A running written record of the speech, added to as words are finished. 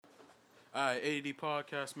All right, A.D.D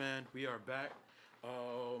podcast, man. We are back. I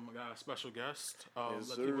got a special guest. Yes,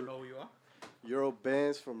 Let sir. people know who you are.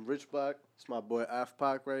 Eurobands from Richbach. It's my boy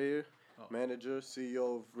Afpak right here. Oh. Manager,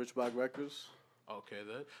 CEO of Richbach Records. Okay,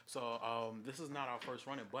 then. So this is not our first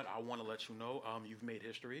running, but I want to let you know you've made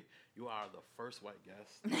history. You are the first white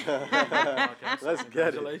guest. Podcast. Let's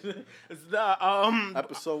get it. Congratulations. It's the,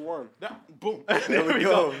 Episode 1. boom. There we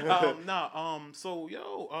go.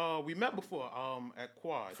 We met before at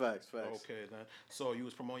Quad. Facts. Okay, then. So you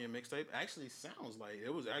was promoting your mixtape. Actually, sounds like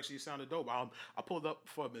it sounded dope. I pulled up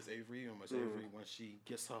for Miss Avery Avery when she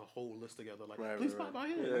gets her whole list together. Like, please pop out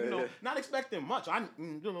here. Yeah. Not next much. I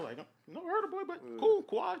never heard of boy, but cool,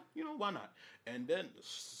 Quad. Why not? And then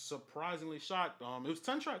surprisingly shocked. It was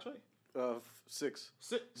 10 tracks, right? 6.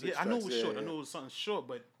 Yeah, I knew it was short. Yeah. I knew it was something short,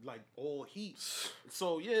 but like all heat.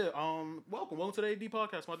 So yeah, welcome to the A.D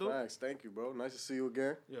podcast, my dude. Facts. Thank you, bro. Nice to see you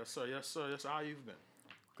again. Yes, sir. How you been?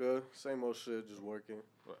 Good. Same old shit, just working.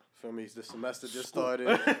 What? Feel me? The semester just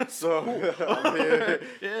started. So I'm here.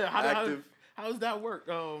 Yeah, active. How's that work?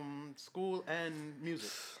 School and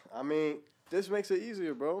music. I mean, this makes it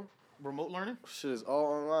easier, bro. Remote learning? Shit is all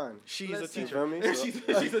online. She's a You teacher. feel me? She's a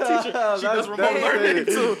teacher. She does That's remote learning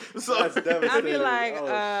too. So That's devastating. I'd be like,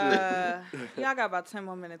 shit. y'all got about 10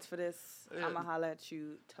 more minutes for this. Yeah. I'ma holler at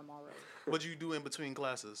you tomorrow. what you do in between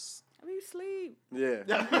classes? I mean, sleep. Yeah.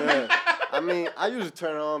 I mean, I usually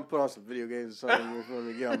turn it on, put on some video games or something, you feel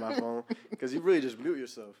me, get on my phone. Because you really just mute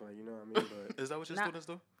yourself, like, you know what I mean? But Is that what your Not- students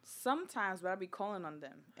do? Sometimes, but I be calling on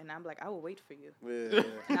them, and I'm like, I will wait for you. yeah.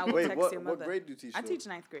 And I will Wait, text what, your what mother. grade do you teach? I though? teach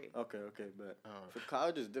 9th grade. Okay, but Alright. for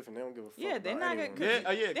college it's different. They don't give a fuck. Yeah, they're about not anyone.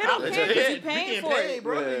 gonna- Yeah. They don't care 'cause you paying for it.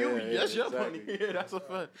 bro. Yeah, That's your exactly. money. Yeah, that's a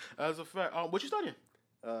fact. That's a fact. What you studying?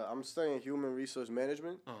 I'm studying human resource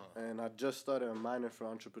management, and I just started a minor for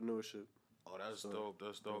entrepreneurship. Oh, that's dope.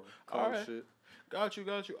 That's dope. Yeah, All college right. shit. Got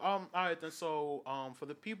you. All right then. So, for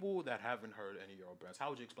the people that haven't heard any Eurobands, how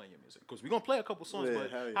would you explain your music? Because we're gonna play a couple songs, Yeah,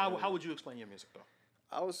 but hell yeah, hell yeah. how would you explain your music though?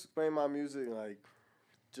 I was explaining my music like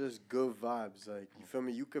just good vibes. Like, you feel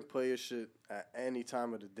me? You can play your shit at any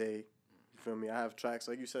time of the day. You feel me? I have tracks,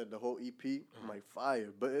 like you said, the whole EP, I'm like fire.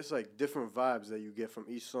 But it's like different vibes that you get from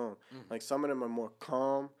each song. Like some of them are more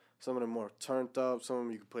calm, some of them more turned up, some of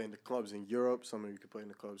them you can play in the clubs in Europe, some of them you can play in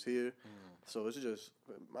the clubs here. So it's just,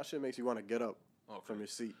 my shit makes you want to get up from your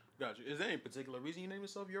seat. Got you. Is there any particular reason you name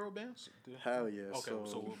yourself Eurobands? Hell yeah. Okay,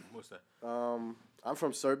 so what's that? I'm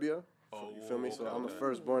from Serbia. Oh, You feel me? So okay, I'm the okay.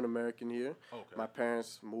 firstborn American here. Okay. My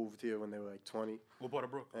parents moved here when they were like 20. What part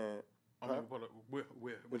of Brooklyn? And I mean, huh? where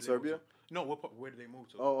In did they Serbia? move to? No, where did they move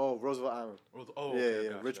to? Oh, Roosevelt Island. Oh, Yeah, okay, yeah,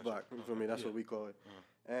 gotcha, Richbach. gotcha. You feel me? That's Yeah. what we call it.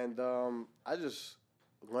 And I just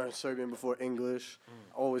learned Serbian before English.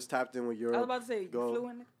 Always tapped in with I Europe. was about to say, you Go. flew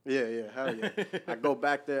in it? Yeah, hell yeah. I go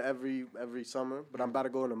back there every summer, but I'm about to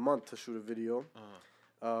go in a month to shoot a video.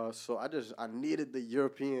 So I needed the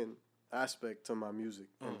European aspect to my music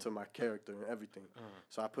and to my character and everything.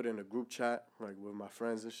 So I put in a group chat like with my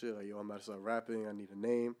friends and shit. Like, yo, I'm about to start rapping. I need a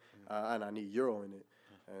name, and I need Euro in it.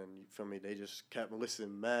 And you feel me? They just kept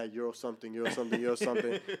listening, mad Euro something.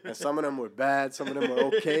 And some of them were bad, some of them were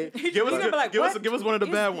okay. Give You're gonna be like, what us one of the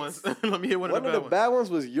is bad this? ones. Let me hear one One of the of the bad bad ones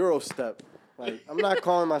was Eurostep. Like, I'm not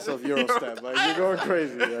calling myself Eurostep. Like, you're going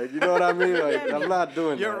crazy. Like, you know what I mean? Like, I'm not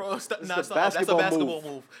doing ones. that. It's Nah, the that's a basketball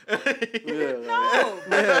move. Yeah, like, No.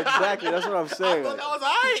 yeah, exactly. That's what I'm saying. I like. thought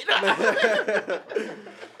that was alright.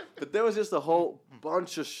 But there was just a whole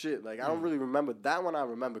bunch of shit. Like, I don't really remember. That one I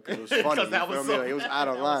remember because it was funny. 'Cause that you feel was me? so- Like, it was out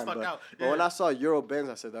of that was line. stuck But, out. but when Yeah. I saw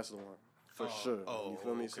Eurobands, I said, that's the one. For sure. Oh, You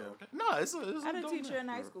feel me? okay, So, okay. No, it's I had a dope teacher name. in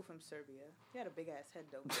high school from Serbia. He had a big ass head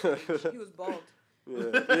though. He was bald.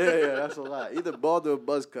 yeah, that's a lot. Either bald or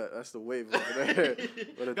buzz cut. That's the wave over there.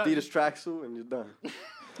 With Adidas tracksuit, and you're done.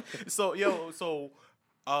 So,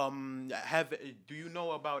 do you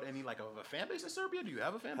know about any like of a fan base in Serbia? Do you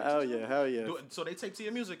have a fan base? Hell in yeah, Serbia? hell yeah. So they take to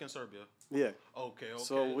your music in Serbia. Yeah. Okay.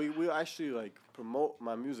 So we actually like promote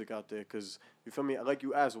my music out there because you feel me. Like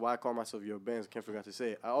you asked why I call myself Eurobands. Can't forget to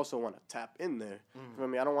say it. I also want to tap in there. You feel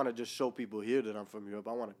me? I don't want to just show people here that I'm from Europe.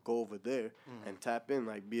 I want to go over there and tap in,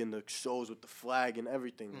 like be in the shows with the flag and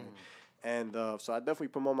everything. Man. And so I definitely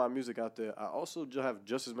promote my music out there. I also have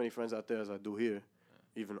just as many friends out there as I do here.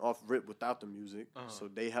 Even off rip without the music, so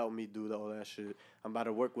they help me do all that shit. I'm about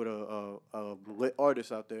to work with a lit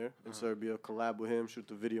artist out there in Serbia, collab with him, shoot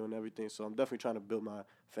the video and everything. So I'm definitely trying to build my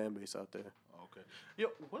fan base out there. Okay. Yo,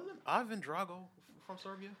 wasn't Ivan Drago from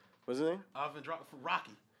Serbia? What's his name? Ivan Drago from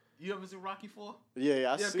Rocky. You ever seen Rocky 4?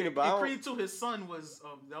 Yeah, I seen it. But I in don't- Creed 2, his son was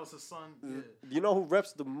that was his son. Yeah. You know who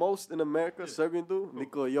reps the most in America? Serbian dude,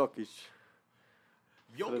 Nikola Jokic.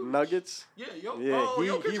 For the Nuggets? Yeah, yo.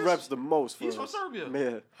 Yeah, he reps the most for He's us. from Serbia.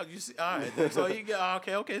 Yeah. You see, all right. So you get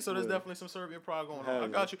okay. So there's definitely some Serbian pride going on. I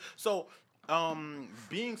got you. So,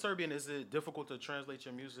 being Serbian, is it difficult to translate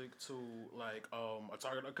your music to like a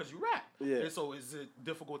target? Because you rap. Yeah. And so is it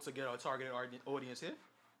difficult to get a targeted audience here?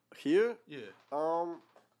 Here? Yeah.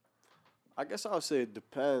 I guess I would say it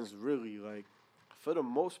depends. Really, like for the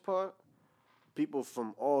most part, people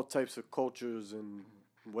from all types of cultures and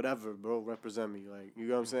whatever, bro, represent me. Like, you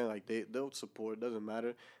know what I'm saying? Like, they'll support. It doesn't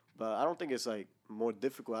matter. But I don't think it's, like, more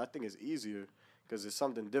difficult. I think it's easier because it's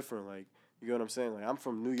something different. Like, you know what I'm saying? Like, I'm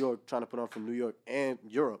from New York, trying to put on from New York and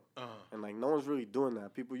Europe. And, like, no one's really doing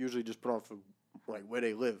that. People usually just put on for, like, where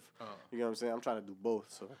they live. You know what I'm saying? I'm trying to do both,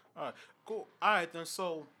 so. All right, cool. All right, then,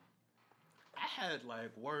 so I had,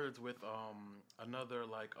 like, words with another,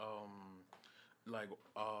 I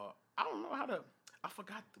don't know how to... I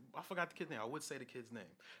forgot the kid's name. I would say the kid's name.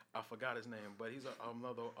 I forgot his name, but he's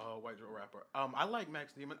another white girl rapper. I like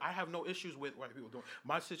Max Demon. I have no issues with white people doing.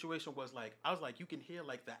 My situation was like, I was like, you can hear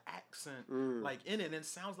like the accent like in it, and it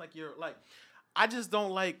sounds like you're like, I just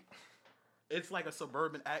don't like. It's like a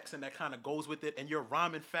suburban accent that kind of goes with it, and you're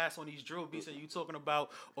rhyming fast on these drill beats, and you talking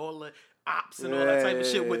about all the ops and all that type of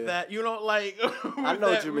shit with that, you know, like. I know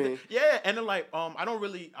what you mean. Yeah, and then like, I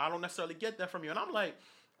don't necessarily get that from you, and I'm like.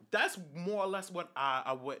 That's more or less what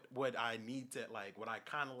I need to like, what I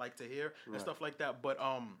kind of like to hear and stuff like that. But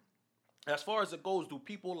as far as it goes, do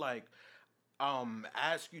people like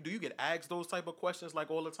ask you? Do you get asked those type of questions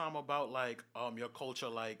like all the time about like your culture,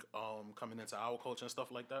 like coming into our culture and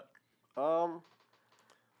stuff like that? I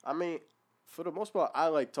mean, for the most part, I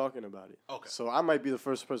like talking about it. Okay. So I might be the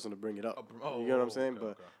first person to bring it up. You know what I'm saying?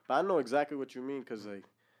 Okay, but I know exactly what you mean because like.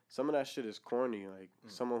 Some of that shit is corny, like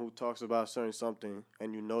someone who talks about certain something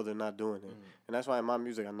and you know they're not doing it. And that's why in my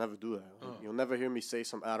music I never do that. Like, you'll never hear me say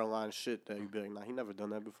some out-of-line shit that you'd be like, nah, he never done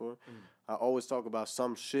that before. I always talk about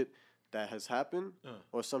some shit that has happened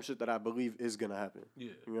or some shit that I believe is going to happen. Yeah.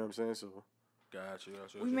 You know what I'm saying? So. Gotcha.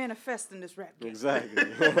 We manifest in this rap game. Exactly.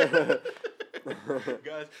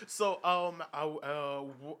 Guys, so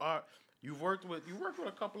you worked with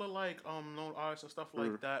a couple of like known artists and stuff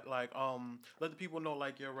like that. Like let the people know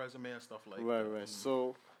like your resume and stuff like that. Right.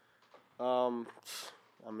 So, I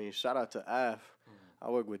mean, shout out to Av. I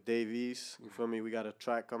work with Dave East. You feel me? We got a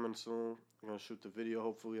track coming soon. We're gonna shoot the video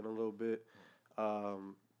hopefully in a little bit.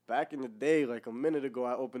 Back in the day, like a minute ago,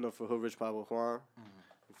 I opened up for Hood Rich Pablo Juan.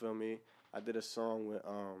 You feel me? I did a song with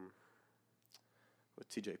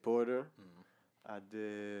T.J. Porter. I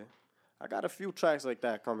got a few tracks like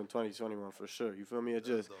that coming 2021 for sure. You feel me? It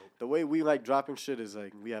just the way we like dropping shit is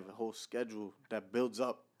like we have a whole schedule that builds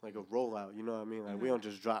up like a rollout. You know what I mean? Like we don't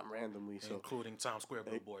just drop randomly. So including Times Square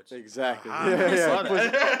billboards. Exactly.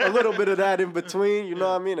 Yeah. A little bit of that in between. You know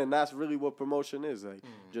what I mean? And that's really what promotion is. Like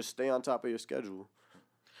just stay on top of your schedule.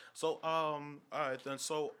 So, all right then.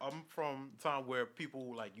 So, I'm from a time where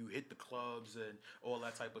people like you hit the clubs and all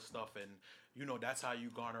that type of stuff, and you know that's how you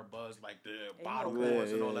garner buzz, like the bottle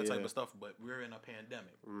wars and all that type of stuff. But we're in a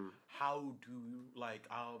pandemic. How do you like?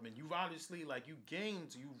 And you've obviously like you've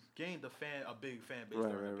gained a big fan base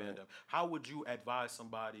during the pandemic. How would you advise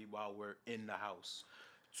somebody while we're in the house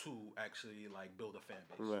to actually like build a fan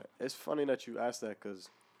base? Right. It's funny that you asked that because.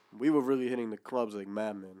 We were really hitting the clubs like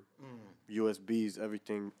madmen, USBs,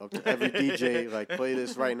 everything, up to every DJ, like, play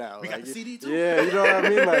this right now. We got the CD too? Yeah, you know what I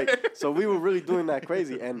mean? Like, so we were really doing that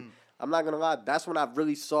crazy. And I'm not going to lie, that's when I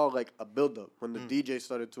really saw, like, a build-up, when the DJ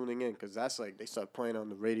started tuning in, because that's, like, they start playing on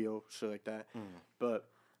the radio, shit like that. But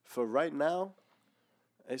for right now,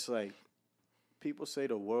 it's like, people say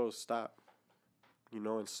the world stopped, you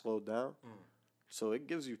know, and slowed down. So it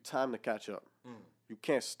gives you time to catch up. You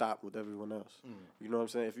can't stop with everyone else. You know what I'm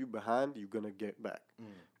saying? If you're behind, you're going to get back.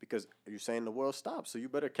 Because you're saying the world stops, so you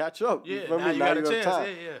better catch up. Yeah, now you got a chance. Time.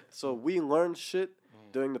 Yeah. So we learned shit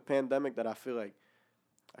during the pandemic that I feel like,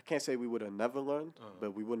 I can't say we would have never learned,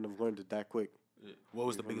 but we wouldn't have learned it that quick. Yeah. What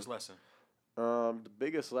was the biggest lesson? The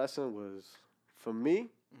biggest lesson was, for me,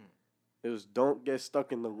 it was don't get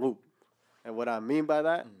stuck in the loop. And what I mean by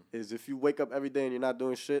that is if you wake up every day and you're not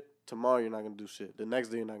doing shit, tomorrow you're not going to do shit. The next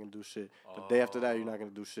day you're not going to do shit. The day after that you're not going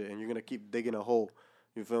to do shit. And you're going to keep digging a hole.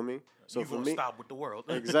 You feel me? So you're going to stop with the world.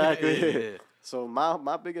 Exactly. Yeah. So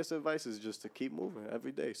my biggest advice is just to keep moving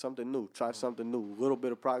every day. Something new. Try something new. A little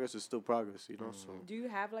bit of progress is still progress, you know? So. Do you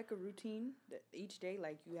have like a routine that each day?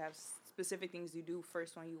 Like you have specific things you do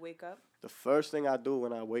first when you wake up? The first thing I do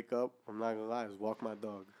when I wake up, I'm not going to lie, is walk my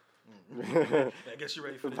dog. I guess you're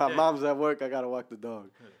ready for the my day. mom's at work, I gotta walk the dog.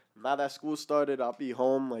 Now that school started, I'll be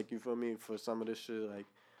home, like, you feel me, for some of this shit, like,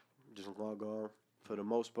 just log on. For the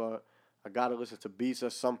most part, I gotta listen to beats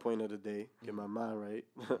at some point of the day, get my mind right.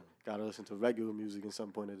 Gotta listen to regular music at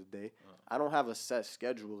some point of the day. I don't have a set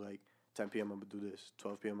schedule like 10 p.m. I'm gonna do this,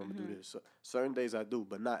 12 p.m. I'm gonna do this. So certain days I do,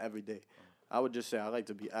 but not every day. I would just say I like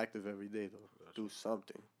to be active every day though. Do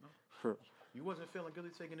something. You wasn't feeling good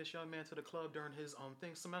taking this young man to the club during his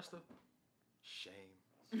semester? Shame.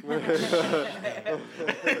 I'm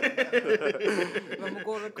gonna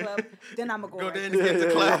go to the club, then I'm gonna go there right and get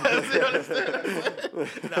to class. You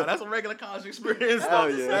understand? Nah, that's a regular college experience. Oh,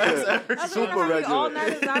 yeah. That's Super how many regular.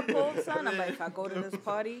 all-nighters I pulled, son. I'm like, if I go to this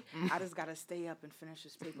party, I just gotta stay up and finish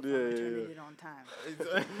this paper before I turn it on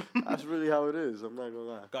time. That's really how it is. I'm not gonna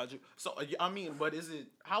lie. Got you. So I mean, but is it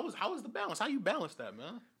how is the balance? How you balance that,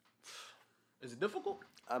 man? Is it difficult?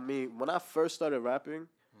 I mean, when I first started rapping,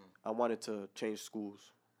 I wanted to change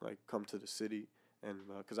schools, like come to the city, and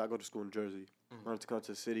because I go to school in Jersey, I wanted to come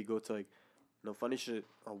to the city, go to like, funny shit,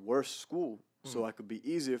 a worse school, so I could be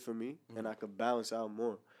easier for me and I could balance out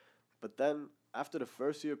more. But then after the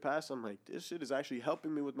first year passed, I'm like, this shit is actually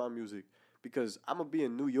helping me with my music because I'm gonna be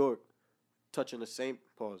in New York, touching the same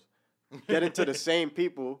getting to the same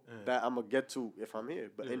people that I'm gonna get to if I'm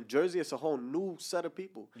here. But in Jersey, it's a whole new set of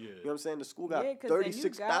people. Yeah. You know what I'm saying? The school got Yeah, 'cause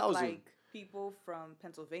 36,000. then you got like people from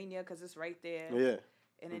Pennsylvania because it's right there. Yeah.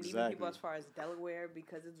 And then even people as far as Delaware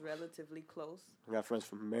because it's relatively close. I got friends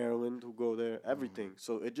from Maryland who go there, everything.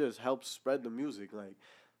 So it just helps spread the music. Like,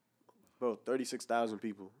 bro, 36,000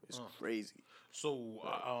 people. It's crazy. So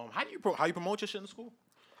how you promote your shit in school?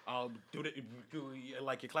 Do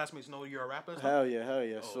like your classmates know you're a rapper? Hell yeah.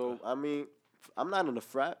 Oh, So, okay. I mean, I'm not in a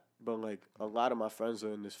frat, but, like, a lot of my friends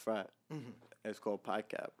are in this frat. It's called Pi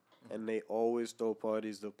Cap. And they always throw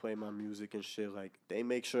parties. They'll play my music and shit. Like, they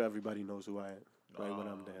make sure everybody knows who I am. Like, when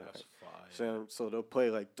I'm there. That's Like, fire. so they'll play,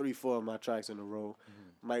 like, 3-4 of my tracks in a row.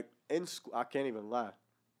 Like, in school, I can't even lie.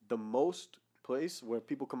 The most place where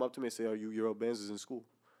people come up to me and say, "Are you Eurobands?" is in school.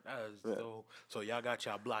 So y'all got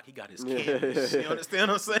y'all block. He got his Yeah. campus. You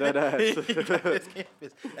understand what I'm saying? Deadass. He got his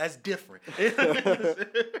campus. That's different.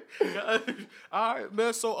 All right,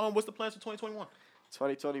 man. So what's the plans for 2021?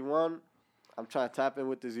 2021, I'm trying to tap in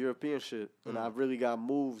with this European shit. And I really got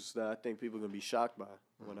moves that I think people are going to be shocked by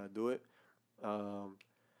when I do it.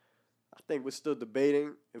 I think we're still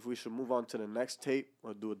debating if we should move on to the next tape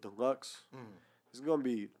or do a deluxe. It's going to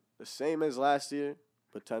be the same as last year,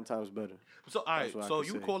 but 10 times better. So all right, what I so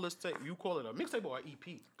can you say. call this tape? You call it a mixtape or an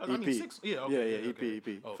EP? 'Cause I EP. mean, yeah, okay, EP, okay.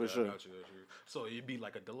 EP, for Okay, sure. Got you. So it'd be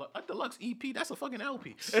like a deluxe EP. That's a fucking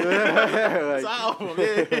LP. It's Like- an album.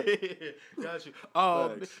 Yeah. Got you.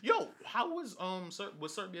 Facts. Yo, how was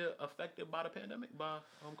Serbia affected by the pandemic, by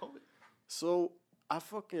COVID? So I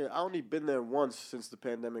only been there once since the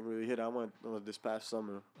pandemic really hit. I went this past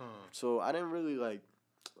summer. So I didn't really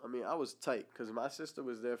I was tight because my sister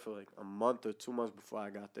was there for like a month or 2 months before I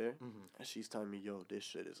got there. And she's telling me, yo, this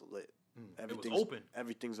shit is lit. Everything's open.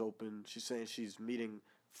 Everything's open. She's saying she's meeting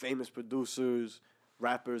famous producers,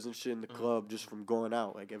 rappers and shit in the club just from going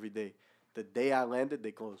out like every day. The day I landed,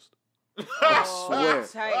 they closed. I swear.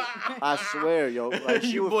 I swear, yo. Like, she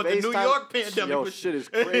You would bought the New FaceTime- York pandemic Yo, with shit you. is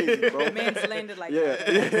crazy, bro. Man's landed like Yeah,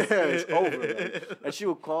 that. it's over. Like. And she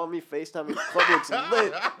would call me, FaceTime me, club looks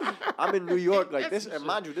lit. I'm in New York like this, and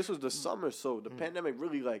mind you, this was the summer, so the pandemic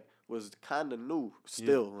really was kind of new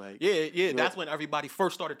still. Like Yeah, that's when everybody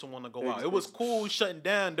first started to want to go out. It was cool shutting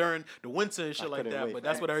down during the winter and shit like couldn't that, wait. but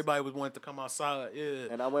that's what everybody was wanting to come outside. Yeah.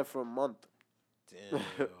 And I went for a month.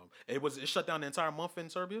 Damn. It shut down the entire month in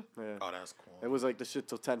Serbia? Yeah. Oh, that's cool. It was like the shit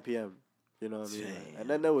till 10 p.m. You know what I mean? Damn. And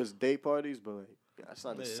then there was day parties, but like that's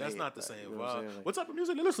not the Yeah, same. that's not the like, same. you know what I'm saying? Like, What type of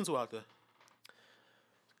music they listen to out there?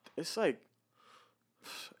 it's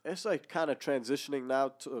like kind of transitioning now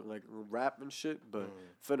to like rap and shit, but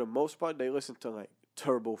for the most part they listen to like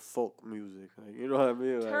turbo folk music. Like, you know what I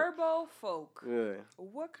mean? Like, Turbo folk. Yeah.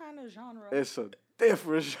 What kind of genre? It's a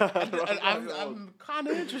different genre. I'm kind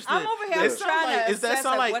of interested. I'm over here It sound trying like- to Does that assess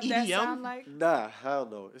sound like what that EDM? sound like. Nah, hell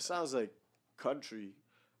no. It sounds like country.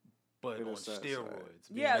 But in a on sense, steroids.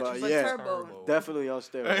 Yeah, But but yeah, turbo. Definitely on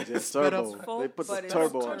steroids. It's Sped up turbo. folk, They put the but it's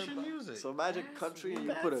turbo on country it. music. So imagine That's country and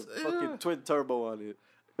you put a weird. fucking twin turbo on it.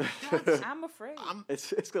 I'm afraid.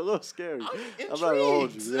 It's a little scary. I'm I'm not gonna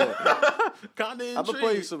hold you. Yeah. Kind of intrigued. I'm gonna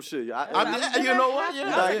play you some shit. You know what?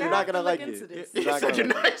 Yeah. You're not gonna like it. You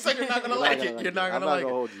said you're not gonna like it. You're not I'm gonna not like gonna it.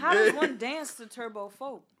 hold you. How does one dance to turbo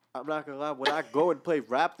folk? I'm not gonna lie. When I go and play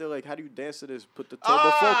rap, they're like, "How do you dance to this? Put the turbo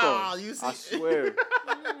folk on." You see? I swear,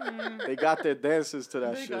 they got their dances to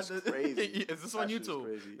that They shit. got It's the- crazy. Is this on That shit's YouTube?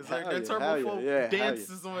 crazy. It's Hell like that yeah, turbo hell folk yeah, hell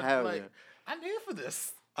dances yeah, on hell like. yeah. I'm here for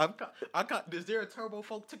this. Is there a turbo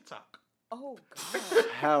folk TikTok? Oh God.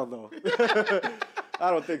 Hell no. I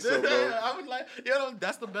don't think so, bro. I would like,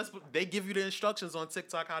 that's the best. They give you the instructions on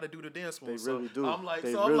TikTok how to do the dance moves. They really do. I'm like,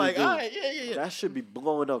 They I'm really like, do. all right, yeah. That should be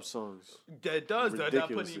blowing up songs. That does. That put any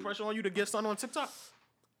Ridiculously. pressure on you to get something on TikTok?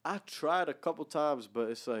 I tried a couple times, but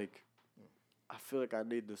it's like, I feel like I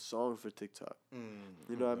need the song for TikTok.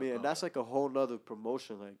 You know what I mean? And that's like a whole nother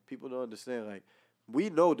promotion. Like, people don't understand. Like, we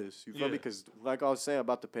know this. You feel me? Because, like I was saying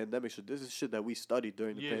about the pandemic shit, this is shit that we studied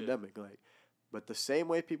during the pandemic. Like, but the same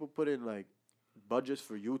way people put in, like, budgets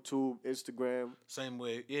for YouTube, Instagram. Same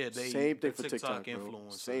way, same thing for TikTok,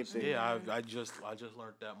 influencers. Same thing. Yeah, I just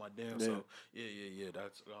learned that my damn self. Yeah.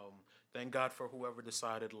 That's thank God for whoever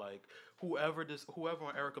decided, like whoever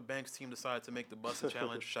on Erica Banks' team decided to make the Buster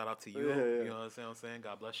Challenge. Shout out to you. You know what I'm saying?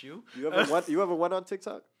 God bless you. You ever went on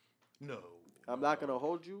TikTok? No. I'm not gonna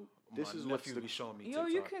hold you. This is what you be showing me. Yo,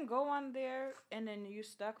 TikTok. you can go on there and then you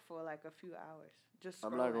stuck for like a few hours. Just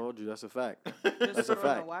I'm not gonna hold you. That's a fact. That's a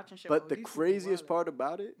fact. Shit. But the craziest part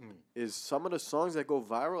about it is some of the songs that go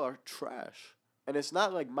viral are trash, and it's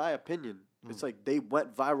not like my opinion. It's like they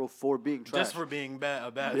went viral for being trash. Just for being a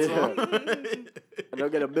bad song. And they'll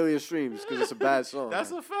get 1 million streams because it's a bad song. That's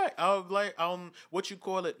a fact. What you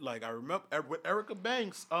call it? Like, I remember with Erica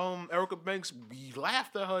Banks. Erica Banks, we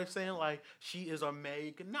laughed at her saying like she is a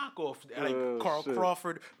Meg knockoff. Like Carl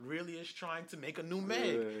Crawford really is trying to make a new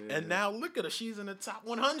Meg, and now look at her. She's in the top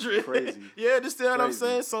 100. Crazy. Yeah, understand what I'm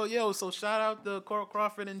saying? So so shout out to Carl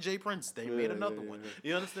Crawford and Jay Prince. They made another one.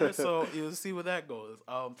 You understand? So you'll see where that goes.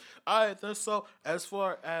 All right. So as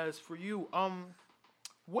far as for you,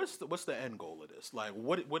 what's the end goal of this? Like,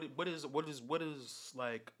 what is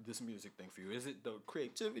like this music thing for you? Is it the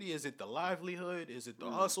creativity? Is it the livelihood? Is it the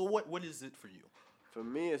hustle? What is it for you? For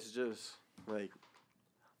me, it's just like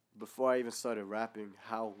before I even started rapping,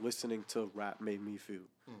 how listening to rap made me feel.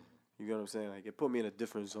 You know what I'm saying? Like, it put me in a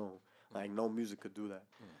different zone. Like, no music could do that.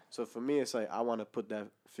 So for me, it's like I want to put that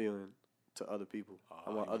feeling to other people. I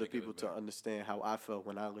want other people to understand how I felt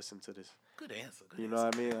when I listened to this. Good answer. You know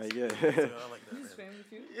what I mean? Like, yeah. I like that. He's famous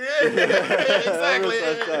too. Yeah, exactly.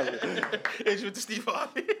 It's with Steve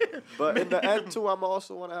Harvey. But in the end, too, I'm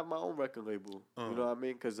also want to have my own record label. You know what I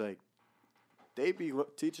mean? Because, like, they be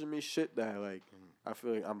teaching me shit that, like, I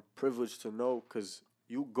feel like I'm privileged to know. Because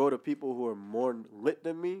you go to people who are more lit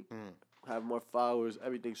than me, have more followers,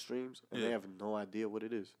 everything streams, and they have no idea what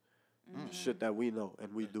it is. Shit that we know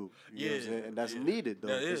and we do. You know what I'm saying? And that's needed, though.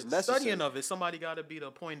 It's necessary. Studying of it. Somebody got to be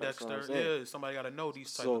the Poindexter. Yeah, somebody got to know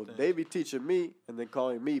these type of things. So they be teaching me and then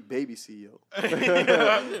calling me baby CEO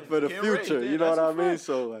for the future. You know what I mean?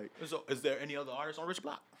 So, like. So, is there any other artists on Rich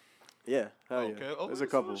Block? Yeah. Hell yeah. There's a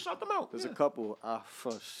couple. Shout them out. There's a couple.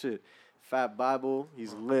 Shit. Fat Bible.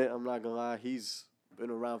 He's lit. I'm not going to lie. He's been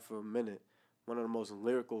around for a minute. One of the most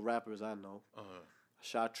lyrical rappers I know.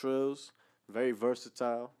 Shot Trills. Very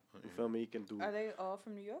versatile. You feel me? He can do. Are they all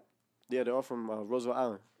from New York? Yeah, they're all from Roosevelt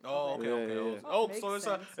Island. Oh, okay. Yeah. Oh, so it's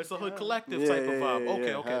a hood collective type of vibe.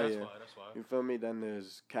 Okay, that's fine. You feel me? Then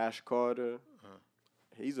there's Cash Carter.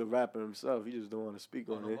 He's a rapper himself. He just don't want to speak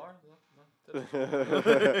on it.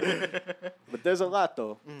 But there's a lot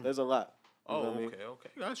though. There's a lot. Okay.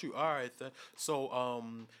 Got you. All right then. So,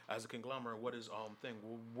 as a conglomerate, what is thing?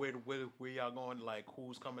 Where y'all going? Like,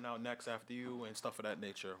 who's coming out next after you and stuff of that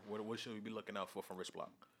nature? What should we be looking out for from Rich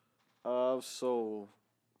Block? So,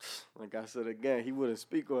 like I said again, he wouldn't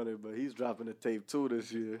speak on it, but he's dropping a tape too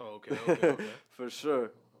this year. Oh, okay. For sure.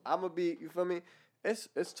 I'ma be. You feel me?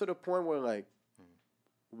 It's to the point where like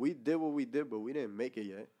we did what we did, but we didn't make it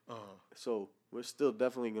yet. So we're still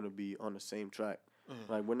definitely gonna be on the same track.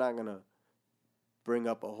 Like, we're not gonna bring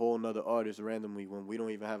up a whole nother artist randomly when we don't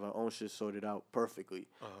even have our own shit sorted out perfectly.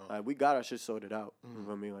 Like, we got our shit sorted out. You know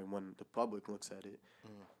what I mean? Like, when the public looks at it.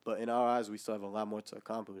 But in our eyes, we still have a lot more to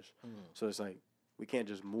accomplish. So it's like, we can't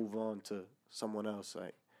just move on to someone else.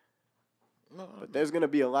 Like, but there's going to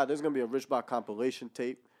be a lot. There's going to be a Rich Block compilation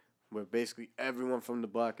tape where basically everyone from the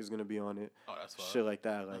block is going to be on it. Oh, that's fine. Shit like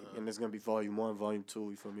that. Like, and there's going to be volume 1, volume 2.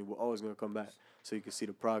 You feel me? We're always going to come back so you can see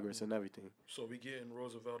the progress and everything. So we get in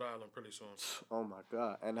Roosevelt Island pretty soon. Oh, my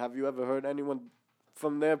God. And have you ever heard anyone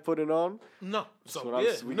from there put it on? No. So,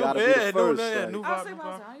 we gotta be the first. I was saying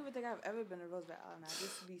myself, I don't even think I've ever been to Roosevelt Island. I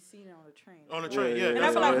just be seen it on the train. On the train, yeah. And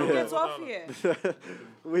I feel like, who gets off here?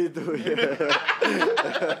 We do, yeah.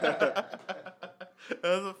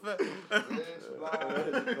 That's a fact.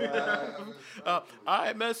 All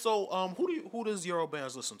right, man. So, who does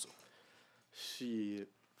Eurobands listen to? Shit.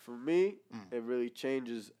 For me, it really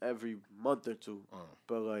changes every month or two.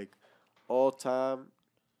 But like all time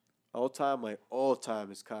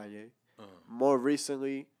is Kanye. More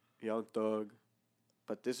recently, Young Thug.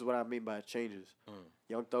 But this is what I mean by it changes.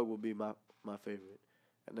 Young Thug will be my favorite.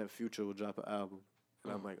 And then Future will drop an album.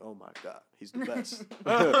 And I'm like, oh my God, he's the best. So the, You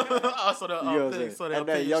know what I'm thing, saying? so And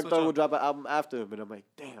then Young Thug will drop an album after him, and I'm like,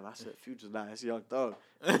 damn, I said Future's not, it's Young Thug.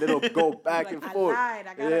 And it'll go back Like, and I forth. lied,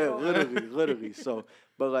 I gotta go. Literally. So,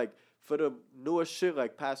 but like for the newer shit,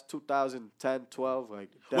 like past 2010, 12, like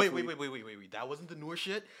definitely. Wait. That wasn't the newer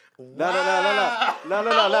shit. No. That's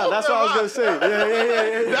what I was gonna say.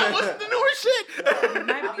 Yeah. That wasn't the newer shit. You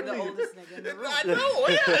might be the oldest nigga in the room. I know.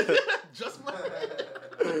 Yeah. Just my.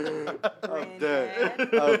 I'm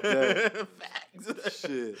dead. Facts.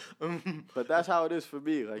 Shit. But that's how it is for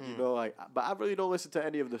me. Like, you know, like, but I really don't listen to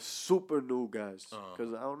any of the super new guys.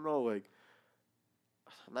 Because I don't know, like,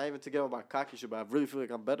 not even to get on my cocky shit, but I really feel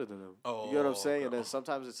like I'm better than them. You know what I'm saying? And then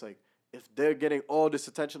sometimes it's like, if they're getting all this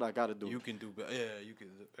attention, I gotta do it. You can do better. Yeah, you can.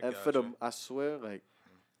 And for them, I swear, like,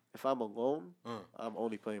 if I'm alone, I'm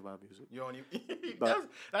only playing my music. You only But-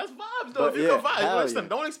 that's vibes though. If you can vibe, listen,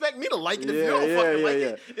 don't expect me to like it if you don't fucking like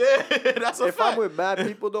it. Yeah, that's a if fact. I'm with mad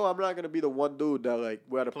people though, I'm not gonna be the one dude that like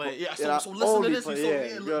where to Play. Yeah, and I so listen to only this. play-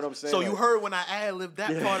 So, you know what I'm saying? So Like, you heard when I ad-libbed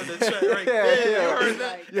that part of the track right Yeah, there. yeah. You heard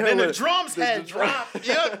that? Yeah, And then the when drums had the dropped.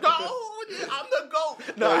 Yeah, I'm the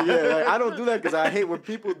GOAT. No, yeah, like, I don't do that because I hate when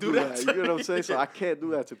people do that. You know what I'm saying? So I can't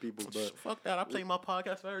do that to people. But Fuck that. I play my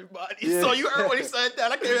podcast for everybody. Yeah. So you heard when he said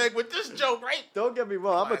that. I came back with this joke, right? don't get me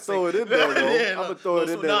wrong, I'm gonna Classic. throw it in there, bro. Yeah, I'm gonna throw it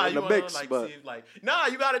in there in the you wanna, mix. like, But see if, like,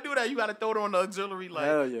 you gotta do that. You gotta throw it on the auxiliary, like,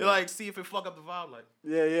 Hell yeah. like see if it fuck up the vibe, like.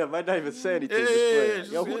 yeah, might not even say anything. Yeah, Just play.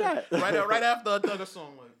 just- Yo, who yeah. that? Right after a Thugger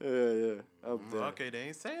song, like. Yeah. I'm dead. Okay, they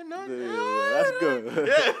ain't saying nothing. Yeah, that's good.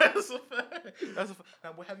 Yeah, that's a fact. That's a fact.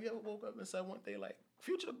 Now, have you ever woke up and said one day, like,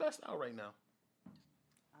 Future the best out right now?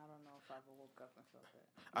 I don't know if I ever woke up and felt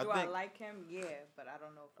that. I like him? Yeah, but I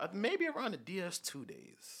don't know. If Maybe around the DS2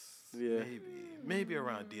 days. Yeah. Maybe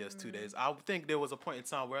around DS2 days. I think there was a point in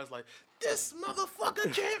time where I was like, this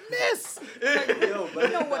motherfucker can't miss. Yo, but You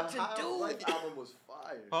know what the to High do. Off Life album was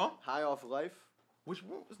fire. Huh? High Off Life. Which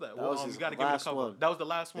one was that? That was you his gotta give me the last cover. one. That was the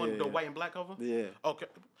last one, Yeah, the yeah. white and black cover? Yeah. Okay.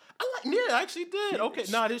 I actually did. Okay.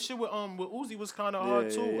 Nah, this shit with Uzi was kind of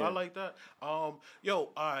hard too. yeah. I like that. All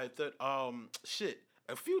right, shit.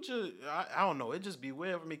 A Future, I don't know. It just be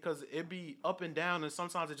weird for me because it be up and down, and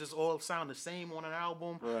sometimes it just all sound the same on an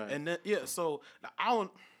album. Right. And then so I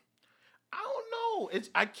don't know.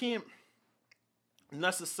 I can't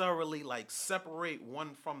necessarily like separate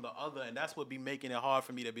one from the other, and that's what be making it hard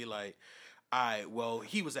for me to be like, all right, well,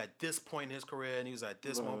 he was at this point in his career and he was at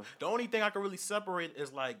this moment. The only thing I can really separate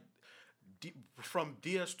is like from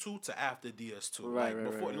DS2 to after DS2.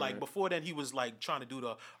 Right, Before then he was like trying to do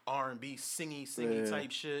the R&B singy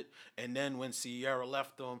type shit, and then when Sierra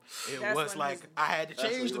left him, That's was when like his- I had to That's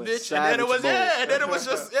change the when he bitch, went and then it was savage mode. and then it was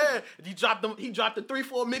just He dropped the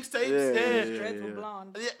 3-4 mixtapes. Yeah. Dreads were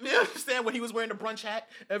blonde. You understand when he was wearing the brunch hat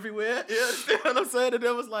everywhere? You understand what I'm saying? And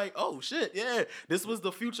it was like, oh shit, yeah, this was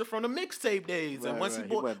the Future from the mixtape days. And once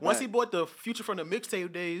he bought the Future from the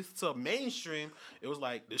mixtape days to mainstream, it was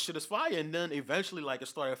like this shit is fire. And then eventually, like, it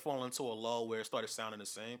started falling into a lull where it started sounding the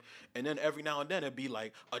same. And then every now and then it'd be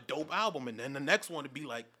like a dope album, and then the next one would be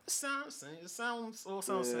like it sounds same.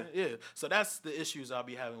 Yeah. So that's the issues I'll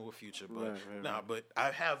be having with Future. But but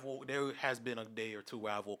there has been a day or two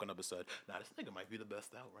where I've woken up and said, nah, this nigga might be the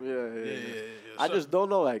best out right now. Yeah. I So, just don't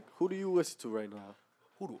know, like, who do you listen to right now?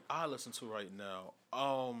 who do I listen to right now?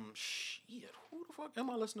 Shit, who the fuck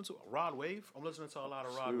am I listening to? Rod Wave. I'm listening to a lot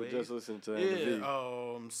of Rod We were Wave. just listening to Yeah.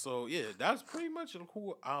 NV. So yeah, that's pretty much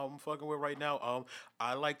who I'm fucking with right now.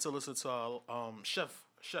 I like to listen to Chef.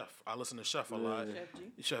 I listen to Chef a lot.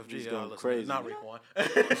 Chef G. He's I going listen crazy. to, not Rick One.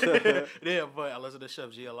 Yeah, but I listen to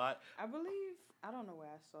Chef G a lot. I believe, I don't know where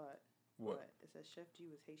I saw it. What? But it said Chef G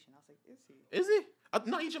was Haitian. I was like, is he? Is he?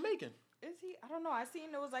 No, he's Jamaican. Is he? I don't know. I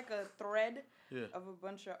seen there was like a thread Yeah. of a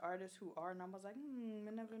bunch of artists who are, and I was like,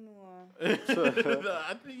 I never knew. No,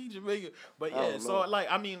 I think he's Jamaican. But I yeah, don't so know. like,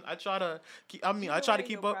 I try to keep. I Either try to way,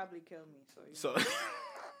 keep he'll up. Probably kill me. So,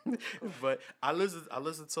 but I listen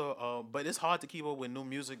to, but it's hard to keep up with new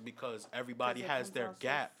music because everybody 'Cause it has comes their out so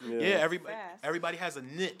gap. Yeah. fast. Everybody has a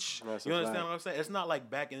niche. That's You a understand fact. what I'm saying? It's not like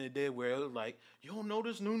back in the day where it was like, you don't know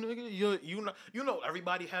this new nigga. You know,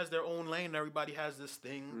 everybody has their own lane. Everybody has this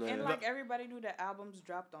thing. Yeah. And like everybody knew that albums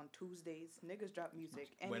dropped on Tuesdays. Niggas drop music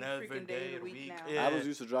any Whenever freaking day of the week now. yeah. Albums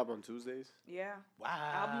used to drop on Tuesdays. Yeah. Wow.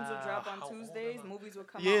 Albums would drop on How Tuesdays. old am I? Movies would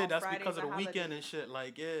come out Yeah, on that's Fridays because of the and weekend holidays. and shit.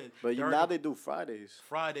 Like, yeah. But during now the they do Fridays.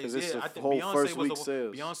 Fridays. 'Cause it's Yeah, the I think whole Beyonce first was week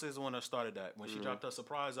sales. Beyonce's the one that started that. When she dropped her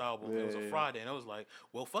surprise album, it was a Yeah. Friday, and it was like,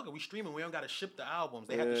 well, fuck it, we streaming. We don't got to ship the albums.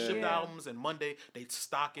 They had to ship the Yeah. albums, and Monday they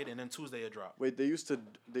stock it, and then Tuesday it drop. Wait, they used to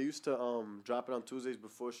drop it on Tuesdays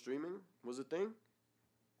before streaming was a thing?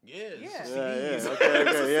 Yeah, Yeah. CDs. Okay,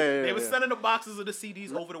 yeah. They were sending the boxes of the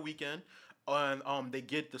CDs over the weekend. And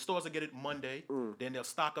the stores will get it Monday, then they'll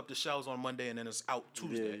stock up the shelves on Monday, and then it's out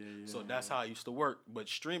Tuesday. So that's how it used to work. But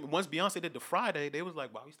streaming, once Beyonce did the Friday, they was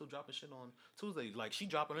like, wow, we still dropping shit on Tuesday. Like, she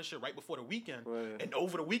dropping her shit right before the weekend. Right. And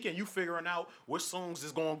over the weekend, you figuring out which songs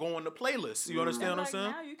is going to go on the playlist. You understand what I'm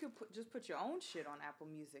saying? Now you could just put your own shit on Apple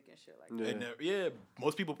Music and shit like that. And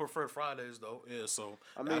most people prefer Fridays, though. Yeah, so.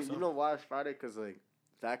 I mean, you know why it's Friday? Because, like,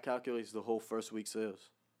 that calculates the whole first week's sales.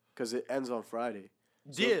 Because it ends on Friday.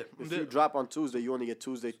 So if you drop on Tuesday, you only get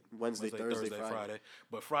Tuesday, Wednesday, Thursday, Friday.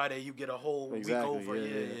 But Friday, you get a whole week over.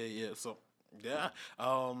 Yeah. So, yeah.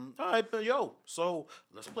 All right, so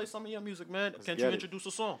let's play some of your music, man. Can't you introduce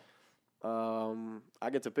a song? I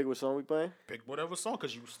get to pick what song we playing? Pick whatever song,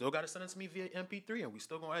 because you still got to send it to me via MP3, and we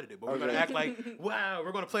still going to edit it. But we're going to act like, wow,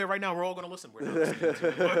 we're going to play it right now. We're all going to listen. We're not listening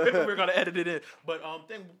to it. We're going to edit it in. But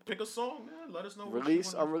then pick a song, man. Let us know.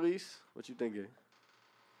 Release, unreleased? What you thinking?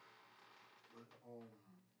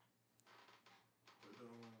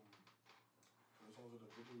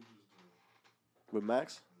 With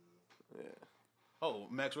Max? Yeah. Oh,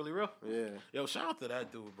 Max Really Real? Yeah. Yo, shout out to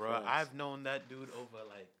that dude, bro. Thanks. I've known that dude over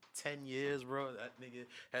like 10 years, bro. That nigga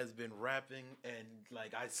has been rapping, and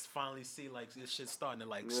like I finally see like this shit starting to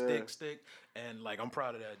like stick, and like I'm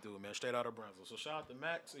proud of that dude, man. Straight out of Brownsville. So shout out to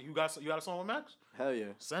Max. You got a song with Max? Hell yeah.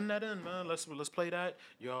 Send that in, man. Let's play that.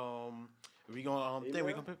 Yo, we gonna think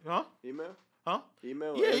we can pick, huh? Email? Huh?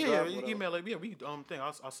 Email? Yeah. Email it. Yeah, we thing.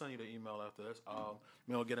 I'll send you the email after this.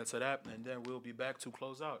 We'll get into that, and then we'll be back to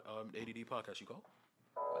close out. A.D.D podcast. You go.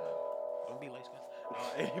 Don't be late, man.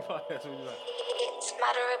 A.D.D podcast. We'll be back. It's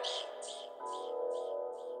matter of beats.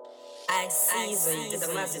 I see the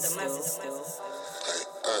message still.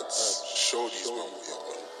 Hey, show these one with you.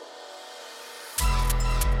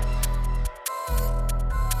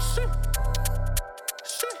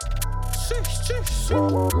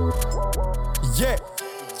 Yeah,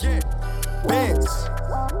 bands.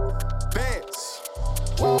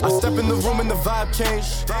 I step in the room and the vibe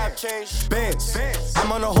change. Bands.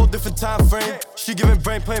 I'm on a whole different time frame. She giving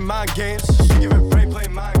brain, playing mind games.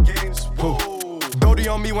 Whoa. Dodie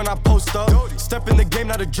on me when I post up. Step in the game,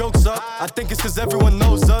 now the joke's up. I think it's cause everyone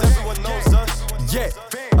knows us. Yeah,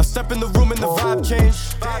 I step in the room and the vibe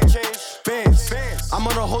change. Bands. I'm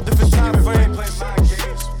on a whole different time frame.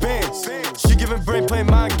 Bands. She giving brain, playing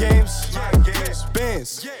mind games.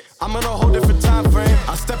 Bands. I'm on a whole different time frame.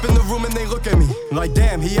 I step in the room and they look at me like,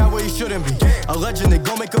 damn, he out where he shouldn't be. A legend, they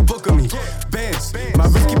gon' make a book of me. Bands. My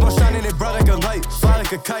wrist keep on shining, they bright like a light. Fly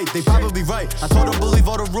like a kite, they probably right. I told them believe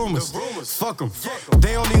all the rumors. Fuck them.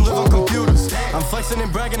 They only live on computers. I'm flexing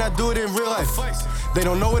and bragging, I do it in real life. They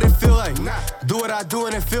don't know what it feel like. Do what I do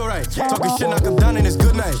and it feel right. Talking shit, knock them down and it's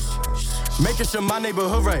good night. Making sure my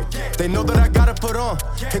neighborhood right. They know that I gotta put on.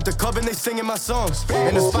 Hit the club and they singing my songs.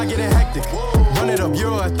 And the spot getting hectic. Run it up,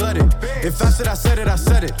 Euro athletic. If I said I said it, I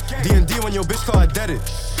said it. D&D when your bitch call I dead it.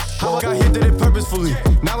 How I got here, did it purposefully.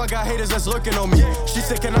 Now I got haters that's lurking on me. She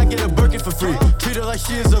said, can I get a Birkin for free? Treat her like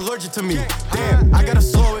she is allergic to me. Damn, I gotta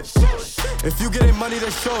slow it. If you getting money,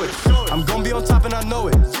 then show it. I'm gon' be on top and I know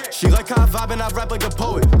it. She like how I vibe and I rap like a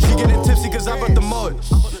poet. She getting tipsy cause I brought the mullet.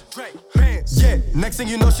 Yeah, next thing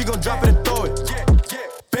you know, she gon' drop it and throw it.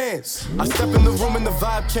 Bands. I step in the room and the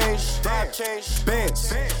vibe change.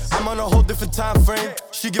 Bands. I'm on a whole different time frame.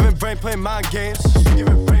 She giving brain, playing mind games.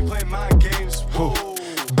 Whoa.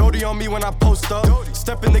 Dodie on me when I post up.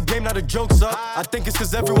 Step in the game, now the joke's up. I think it's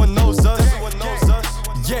cause everyone knows us.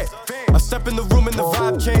 Yeah, I step in the room and the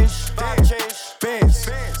vibe change. Bands.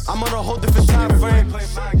 I'm on a whole different time frame.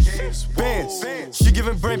 Bands. She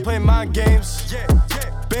giving brain, playing mind games.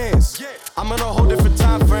 Bands. I'm on a whole different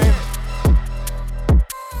time frame.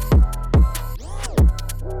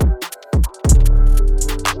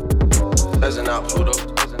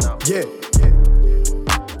 Yeah.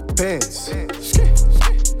 Bands.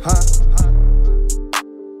 Huh?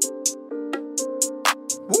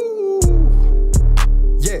 Woo.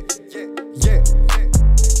 Yeah.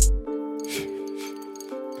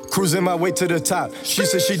 Cruising my way to the top. She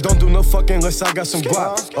said she don't do no fucking unless I got some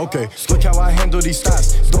guap. Okay, look how I handle these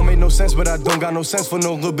thoughts. Don't make no sense, but I don't got no sense for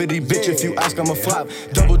no little bitty bitch. If you ask, I'm a flop.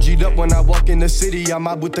 Double G'd up when I walk in the city. I'm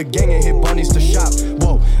out with the gang and hit bunnies to shop.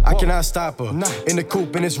 Whoa, I cannot stop her. In the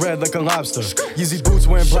coupe and it's red like a lobster. Yeezy boots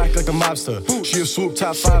wearing black like a mobster. She a swoop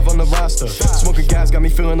top 5 on the roster. Smoking gas got me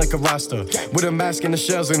feeling like a roster. With a mask and the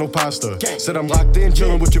shells ain't no pasta. Said I'm locked in,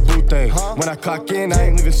 chillin' with your boo thing. When I clock in, I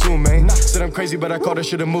ain't leaving soon, man. Said I'm crazy, but I call that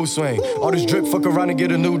shit a mood swing. All this drip, fuck around and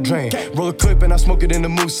get a new drain. Roll a clip and I smoke it in the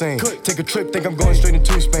Moussain. Take a trip, think I'm going straight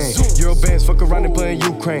into Spain. Eurobands, fuck around and play in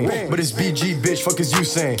Ukraine. But it's BG, bitch, fuck is you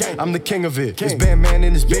saying? I'm the king of it. This band man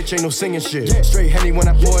and this bitch ain't no singing shit. Straight Henny when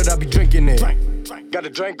I pour it, I be drinking it. Got a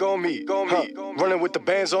drink on me, running with the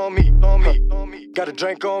bands on me, got a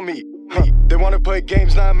drink on me. They wanna play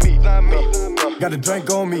games, not me. Got a drink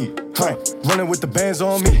on me, running with the bands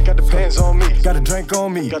on me. Got the bands on me. Got a drink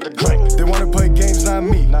on me. Got the drink. They wanna play games, not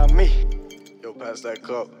me. Yo, pass that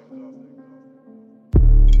cup.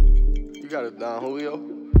 You got it, Don Julio.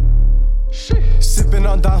 Sipping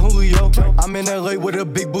on Don Julio. I'm in LA with a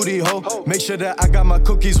big booty hoe. Make sure that I got my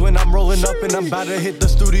cookies when I'm rolling up and I'm about to hit the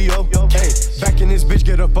studio. Hey, back in this bitch,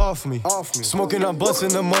 get up off me. Smoking on blunts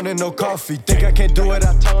in the morning, no coffee. Think I can't do it?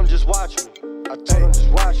 I tell him just watch me.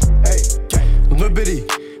 Hey, Liberty,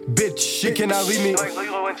 bitch, she cannot leave me.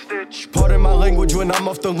 Pardon my language when I'm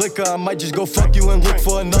off the liquor. I might just go fuck you and look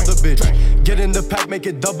for another bitch. Get in the pack, make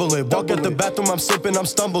it double it. Walk out the bathroom, I'm slipping, I'm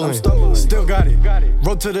stumbling. Still got it.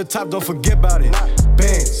 Road to the top, don't forget about it.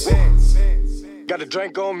 Bands. Got a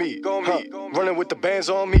drink on me. Running with the bands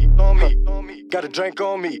on me. Got a drink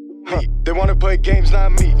on me. They wanna play games, not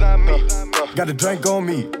me. Got a drink on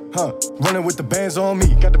me. Running with the bands on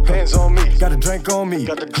me. Got the bands on me. Got a drink on me.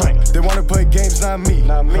 Got the drink. They wanna play games, not me.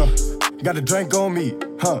 Got a drink on me.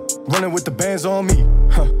 Running with the bands on me.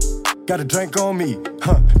 Got a drink on me.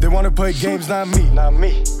 They wanna play games, not me.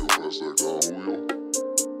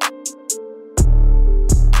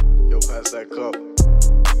 Yo, pass that cup.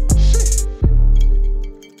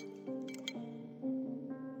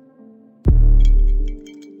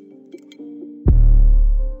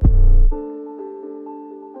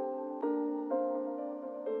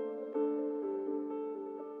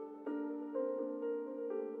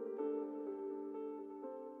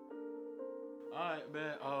 Alright,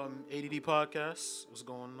 man. A.D.D podcast. What's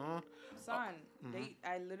going on? Son,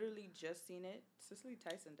 I literally just seen it. Cicely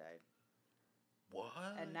Tyson died What?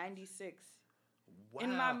 at 96. Wow.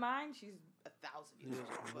 In my mind, she's 1,000 years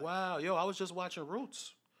old. Wow. Yo, I was just watching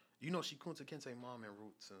Roots. You know she Kunta Kinte mom in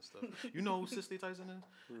Roots and stuff. You know who Cicely Tyson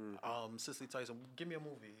is? Cicely Tyson. Give me a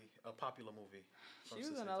movie, a popular movie. She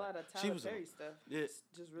was in a lot of Tyler Perry stuff. Yeah,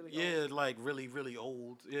 just really yeah, old. like really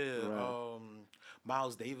old. Yeah, Right.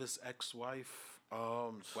 Miles Davis' ex-wife.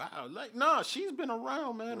 Wow, like nah, she's been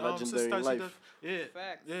around, man. Legendary Tyson life. yeah,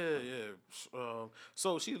 Facts. yeah.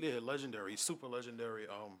 So she legendary, super legendary.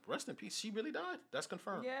 Rest in peace. She really died. That's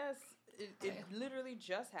confirmed. Yes, it literally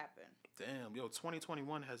just happened. Damn, yo,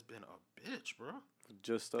 2021 has been a bitch, bro.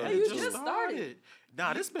 Just And Hey, it you just started.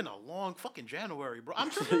 Nah, this been a long fucking January, bro.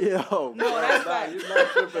 I'm tripping. Yo, No, that's nah, facts. you're not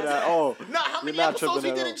tripping at all. Nah, how many You're not episodes we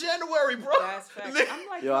tripping did at in January, bro? That's facts. I'm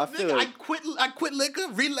like, Yo, I feel Nigga, like I quit liquor,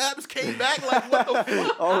 relapsed, came back. Like, what the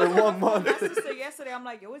fuck? all in 1 month. my sister yesterday, I'm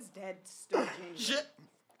like, yo, it's dead still January. Shit.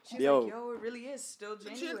 She's Yo. like, yo, it really is still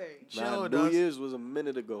January. Nah, Chill, New dog. Year's was a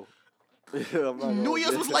minute ago. I'm not gonna New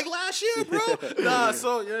Year's lie. was like last year, bro. Nah,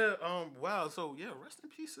 so yeah, wow. So yeah, rest in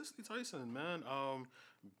peace, Cicely Tyson, man.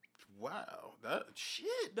 Wow, that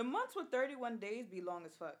shit. The months with 31 days be long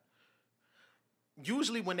as fuck.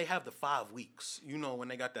 Usually when they have the 5 weeks, you know, when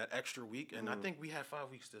they got that extra week, and I think we had 5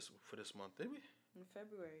 weeks for this month, did we? In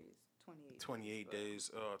February is 28. 28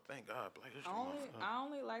 days. Thank God, Black History Month. I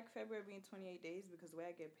only like February being 28 days because the way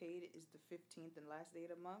I get paid is the 15th and last day of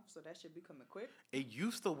the month, so that should be coming quick. It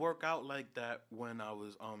used to work out like that when I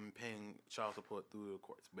was paying child support through the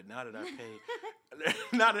courts, but now that I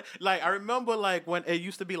pay, I remember like when it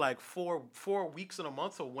used to be like four weeks in a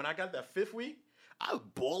month. So when I got that 5th week, I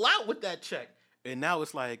would ball out with that check, and now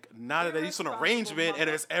it's like now that it's an arrangement and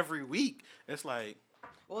it's every week, it's like.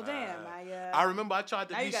 Well, damn, I remember I tried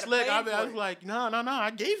to now be you gotta slick. pay I for was it. like, no,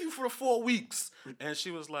 I gave you for the 4 weeks, and she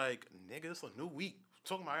was like, nigga, it's a new week.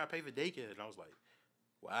 Talking about I gotta pay for daycare, and I was like,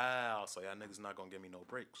 wow, so y'all niggas not gonna give me no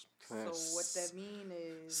breaks. So what that mean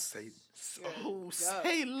is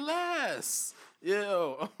Say less.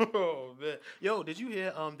 Yo, oh, man. Yo, did you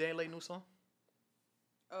hear Dan Lay new song?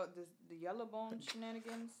 Oh, the yellow bone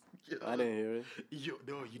shenanigans. I didn't hear it. Yo,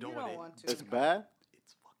 no, you don't, don't want want it. to. It's bad.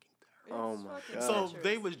 It's fucking terrible. Oh It's my fucking God. So treacherous.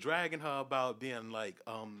 they was dragging her about being like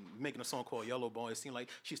making a song called Yellow Bone. It seemed like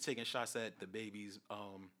she's taking shots at the baby's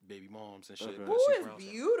baby moms and shit. Okay. 'cause Who she is brown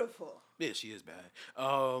skin. beautiful? Yeah, she is bad.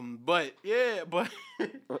 But yeah, but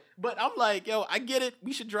but I'm like, yo, I get it.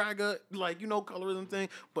 We should drag her, like, you know, colorism thing.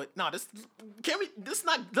 But nah, let's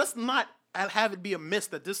not have it be a miss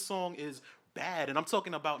that this song is bad. And I'm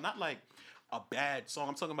talking about not like a bad song.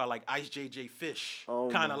 I'm talking about like Ice JJ Fish, Oh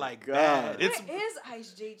kind of my like God. bad. It's Where is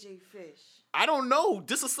Ice JJ Fish? I don't know,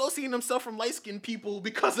 disassociating himself from light skinned people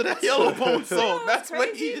because of that Yellow Bone song. You know That's what's what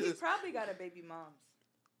crazy? he He is. probably got a baby mom's.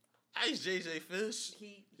 Ice JJ Fish.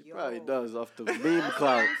 He Probably does off the meme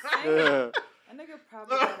clout. I'm saying. Yeah. That nigga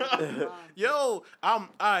probably got a baby mom's. Yo, all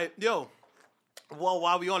right, yo. Well,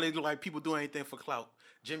 while we on it, like people doing anything for clout.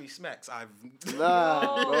 Jimmy Smacks.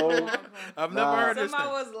 Nah, bro. I've never heard this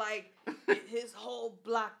Somebody thing. was like, his whole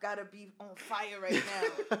block gotta be on fire right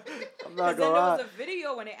now. I'm not Because then gonna there lie. was a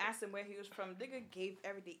video when they asked him where he was from. Nigga gave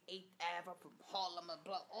everything 8th Ave up from Harlem and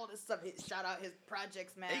blah, all this stuff. Shout out his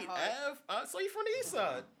projects, man. 8th Ave? So you from the East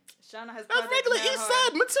Side? Shout out his That's projects, regular mad East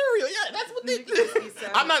hard. Side material. Yeah, that's what they Niggas do. East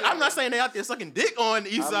Side I'm material. not saying they out there sucking dick on the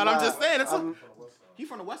East Side. I'm just saying I'm- he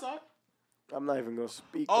from the West Side? I'm not even gonna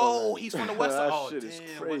speak. Oh, on that. he's from the West Side. That Oh, shit damn, is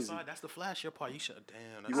West crazy. Side. That's the flashier part. You should.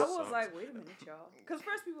 Damn. I That was sucks. like, wait a minute, y'all. Because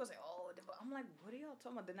first people was like, oh, I'm like, what are y'all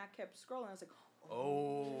talking about? Then I kept scrolling. I was like,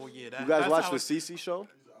 Oh yeah, that. You guys that's watch how the it- CC show?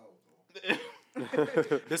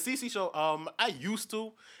 the CC show, I used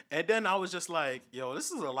to, and then I was just like, yo,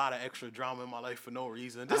 this is a lot of extra drama in my life for no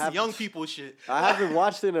reason. This is have- young people shit. I haven't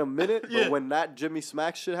watched it in a minute, Yeah. but when that Jimmy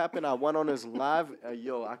Smack shit happened, I went on his live.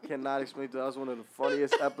 Yo, I cannot explain to you. That was one of the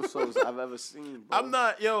funniest episodes I've ever seen,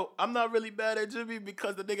 bro. I'm not really bad at Jimmy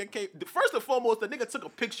because the nigga came. First and foremost, the nigga took a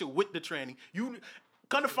picture with the tranny. You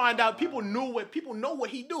gonna find out people know what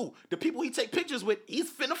he do. The people he take pictures with, he's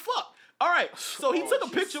finna fuck. All right, so he took a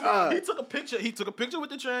picture. He took a picture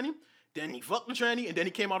with the tranny. Then he fucked the tranny, and then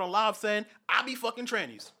he came out on live saying, "I be fucking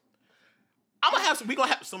trannies." We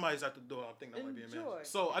gonna have somebody's at the door. I think that might be a man. Enjoy.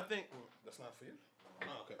 So I think that's not for you. Oh,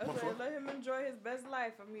 okay. I was like, let him enjoy his best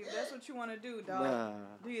life. I mean, if that's what you want to do, dog. Nah.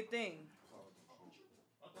 Do your thing.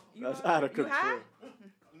 That's out of You control. high?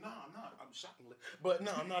 No, I'm not. I'm shockingly. But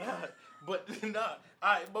no, I'm not high. But nah.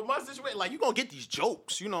 All right, but my situation, like, you gonna get these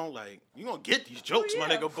jokes, you know, like, you gonna get these jokes, my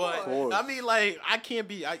yeah, nigga. of But course. I mean, like, I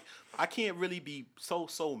can't really be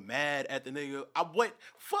so mad at the nigga. What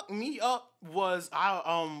fucked me up was I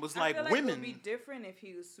was I like, feel like women. it would be different if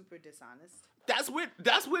he was super dishonest. That's what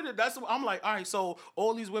I'm like, all right, so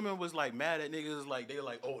all these women was like mad at niggas, like they were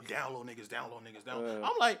like, oh, down low niggas, down low niggas, down.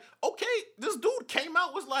 I'm like, okay, this dude came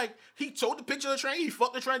out, was like, he showed the picture of the tranny, he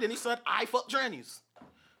fucked the tranny, then he said, I fuck trannies.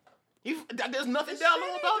 There's nothing down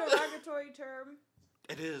low about that. Derogatory term.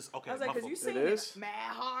 It is, okay. I was like, my because you fault. saying It it is? mad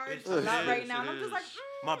hard It a lot is, right now. it And I'm just is. like,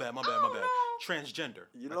 My bad. I don't know. Transgender.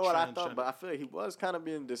 You A know what I thought? transgender. But I feel like he was kind of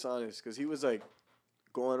being dishonest because he was like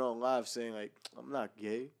going on live saying like, I'm not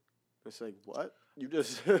gay. It's like, what? You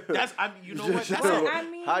just That's, I mean, you know what? That's Well, a, I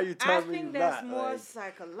mean, how you tell I me think you that's not, more like-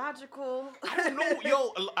 psychological. I don't know, yo.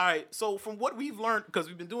 All right, so from what we've learned, because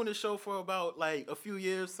we've been doing this show for about like a few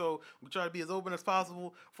years, so we try to be as open as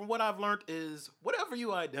possible. From what I've learned is whatever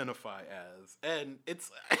you identify as, and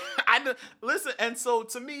it's listen. And so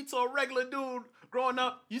to me, to a regular dude growing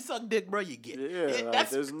up, you suck dick, bro, you get. yeah. Like,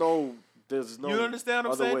 That's there's no. you understand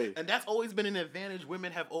what I'm other saying? way. And that's always been an advantage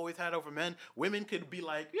women have always had over men. Women could be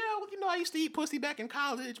like, yeah, well, you know, I used to eat pussy back in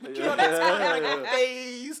college, but you know, that's kind of like a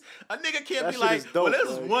phase. A nigga can't That be shit like, is dope, well, this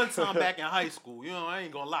is like. one time back in high school. You know, I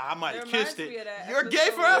ain't gonna lie, I might It have reminds kissed me it. of that You're gay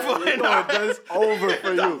episode forever. You know, that's over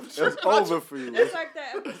for you. It's over for you. It's like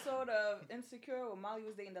that episode of Insecure where Molly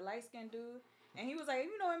was dating the light skinned dude. And he was like,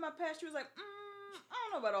 you know, in my past, she was like, I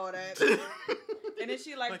don't know about all that. And then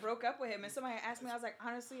she like broke up with him. And somebody asked me, I was like,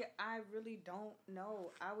 honestly, I really don't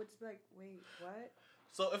know. I would just be like, wait, what?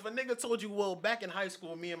 So if a nigga told you, well, back in high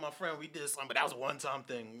school, me and my friend, we did something, but that was a one-time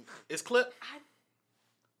thing. It's clip.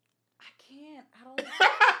 I can't.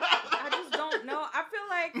 I just don't know. I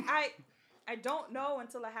feel like I don't know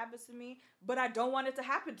until it happens to me, but I don't want it to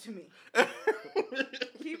happen to me.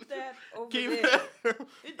 Keep that over there. All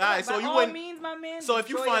right, so By you all wouldn't. means, my man. So if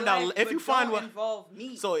you enjoy your find out- life, if but you find don't what- involve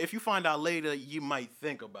me. So if you find out later, you might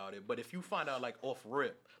think about it. But if you find out like off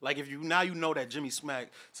rip, like if you now you know that Jimmy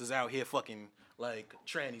Smacks is out here fucking like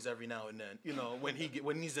trannies every now and then, you know, when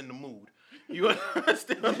he's in the mood. You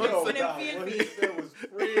understand what I'm When saying? it feel what me. he said was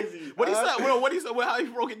crazy. What he huh? said? What he said? How he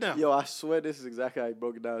broke it down? Yo, I swear this is exactly how he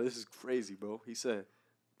broke it down. This is crazy, bro. He said,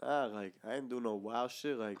 nah, like, I didn't do no wild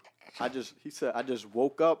shit. Like, I just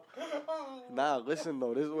woke up. Nah, listen,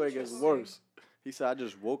 though, this is where it gets worse. He said, I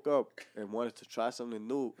just woke up and wanted to try something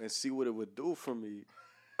new and see what it would do for me.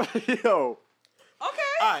 Yo, Okay.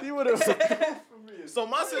 All right. see what it would do for me. So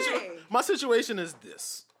Okay. my situation is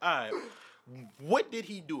this. All right. What did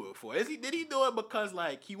he do it for? Did he do it because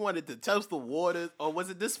like he wanted to test the waters, or was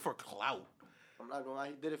it this for clout? I'm not gonna lie,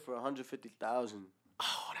 he did it for 150,000. Oh,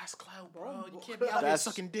 that's clout, bro. You can't be out here That's-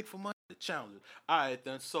 sucking dick for money. The challenge. All right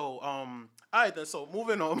then. So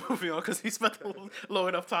moving on, because he spent a low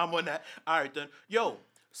enough time on that. All right then. Yo.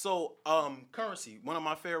 So Currency, one of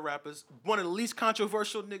my favorite rappers, one of the least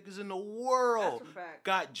controversial niggas in the world, That's a fact.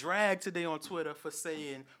 got dragged today on Twitter for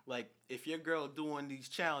saying like, if your girl doing these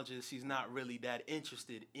challenges, she's not really that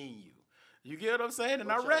interested in you. You get what I'm saying? And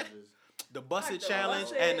I read the Busted Like the Challenge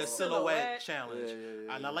Busted, and the Silhouette Silhouette. Challenge.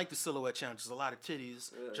 Yeah. And I like the Silhouette Challenge. There's a lot of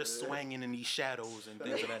titties just swinging in these shadows and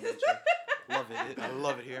things of that nature. Love it. I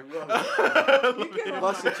love it here. The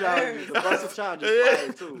Buster challenge. The Buster challenge is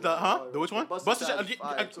fire too. The which one? Buster challenge challenge. is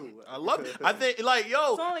fire too. I love it. I think like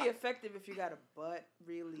yo. It's only effective if you got a butt,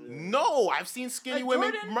 really. No, I've seen skinny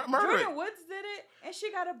women murder it. Jordan Woods did it, and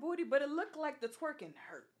she got a booty, but it looked like the twerking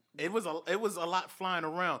hurt. It was a lot flying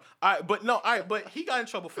around. All right, but he got in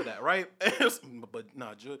trouble for that, right? But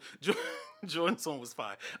nah, Jordan's song was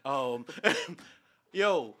fine.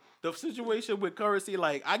 Yo, the situation with Currency,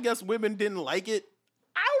 like I guess women didn't like it.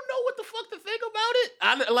 I don't know what the fuck to think about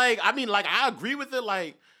it. I agree with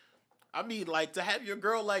it. To have your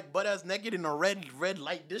girl like butt ass naked in a red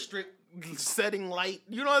light district setting light,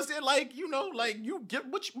 you know what I'm saying? Like, you know, like you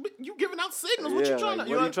giving out signals. What you trying to?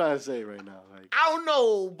 What are you trying to say right now? Like, I don't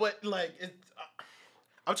know, but like,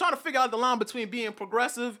 I'm trying to figure out the line between being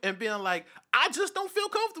progressive and being like, I just don't feel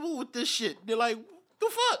comfortable with this shit. They're like, the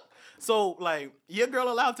fuck? So like, your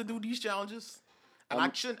girl allowed to do these challenges, and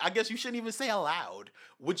I guess you shouldn't even say allowed.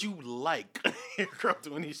 Would you like your girl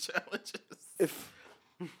doing these challenges?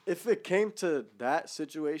 If it came to that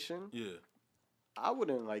situation, Yeah. I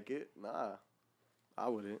wouldn't like it. Nah, I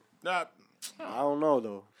wouldn't. Nah, I don't know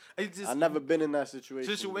though. it's just I've never been in that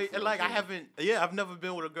situation. Like before, so. I've never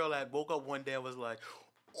been with a girl that woke up one day and was like,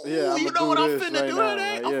 "Oh, Yeah, you I'ma know what do I'm this finna right do now,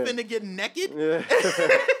 today? like, I'm yeah. finna get naked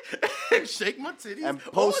Yeah. and shake my titties And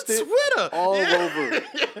post on it Twitter all over,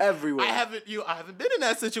 everywhere. I haven't been in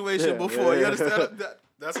that situation before. You understand?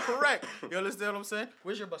 That's correct. You understand what I'm saying?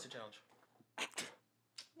 Where's your Buster challenge?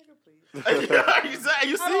 You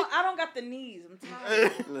see? I don't got the knees. I'm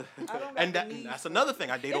tired. I don't got the knees. That's another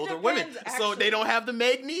thing. I date It older women, depends, so they actually. don't have the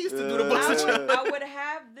Meg knees to do the Buster challenge. I would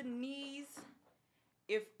have the knees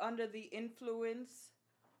if under the influence,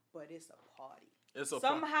 but it's a party.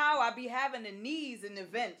 Somehow I be having the knees in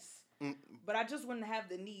events, but I just wouldn't have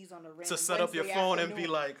the knees on a random To set up your Wednesday phone afternoon. and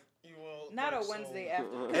be like, you all Not a like, Wednesday so-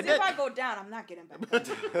 afternoon. And Because then- if I go down, I'm not getting back up.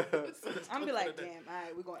 I'm be like, damn, all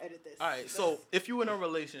right, we're going to edit this. All right, so if you in a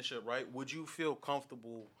relationship, right, would you feel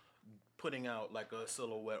comfortable putting out like a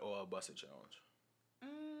silhouette or a Buster challenge?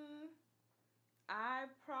 I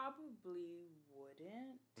probably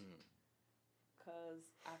wouldn't. Because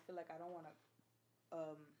I feel like I don't want to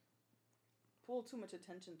pull too much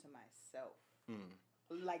attention to myself.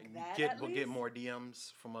 Like that, at least. Get more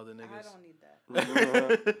DMs from other niggas. I don't need that. I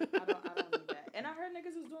don't need that. And I heard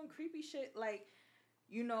niggas is doing creepy shit, like,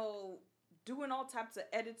 you know, doing all types of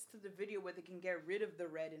edits to the video where they can get rid of the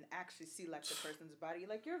red and actually see like the person's body.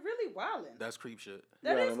 Like, you're really wildin'. That's creep shit.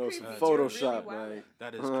 That Yeah, is I know creepy. some You're Photoshop, really wildin'. like.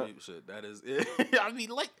 That is creep shit. That is it.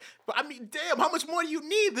 Damn, how much more do you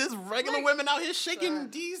need? There's regular women out here shaking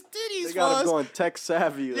these titties They for got us. them going tech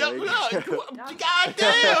savvy. Yep, Like. God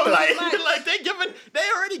damn, like they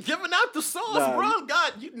already giving out the sauce, Nah, bro.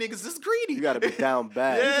 God, you niggas is greedy. You gotta be down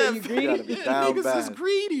bad. Yeah, you gotta be down niggas bad. is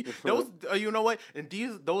greedy. Those, you know what? And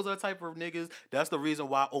those are the type of niggas. That's the reason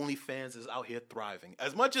why OnlyFans is out here thriving.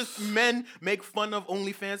 As much as men make fun of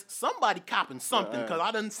OnlyFans, somebody copping something. Cause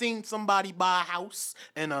I done seen somebody buy a house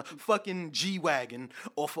and a fucking G-Wagon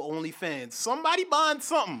off of OnlyFans. Somebody buying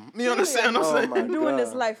something. You understand what I'm saying? I'm doing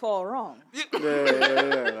this life all wrong.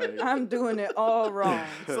 Yeah. Like, I'm doing it all wrong.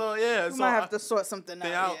 So yeah, You might have to sort something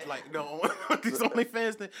out. Yeah. Like no, these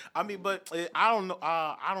OnlyFans thing. I mean, but I don't know.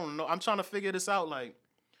 I don't know. I'm trying to figure this out. Like,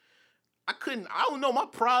 I don't know. My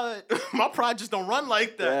pride just don't run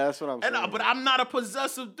like that. Yeah, that's what I'm saying. But I'm not a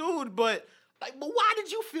possessive dude. But why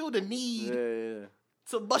did you feel the need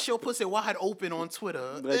to bust your pussy wide open on Twitter?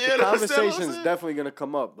 Like, You the understand what I'm conversation's saying? definitely gonna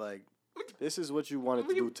come up. Like, this is what you wanted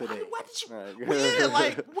to do today. Why did you? Like, Yeah,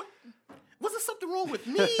 like what? Was there something wrong with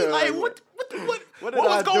me? Like what What was did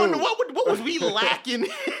I going? do? What was we lacking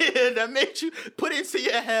here that made you put into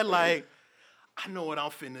your head like, I know what I'm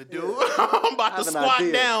finna do. I'm about to have an squat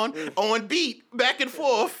idea. down on beat back and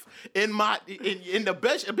forth in the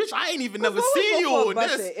bitch. I ain't even never What was seen you before in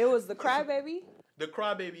Busted? this. It was the Crybaby. The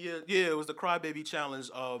Crybaby, yeah, it was the Crybaby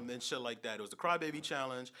challenge, and shit like that. It was the Crybaby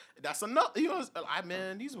challenge. That's enough. You know,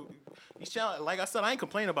 these challenges. Like I said, I ain't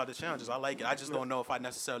complaining about the challenges. I like it. I just don't know if I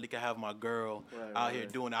necessarily could have my girl out here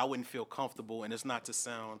doing it. I wouldn't feel comfortable, and it's not to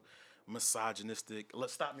sound misogynistic.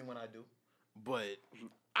 Let's stop me when I do. But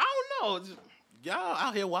I don't know. Just, y'all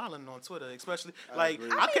out here wilding on Twitter, especially I I can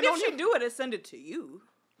mean, only if she do it and send it to you.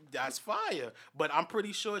 That's fire. But I'm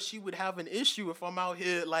pretty sure she would have an issue if I'm out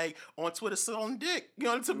here like on Twitter selling dick. You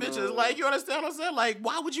know, to bitches. Like, you understand what I'm saying? Like,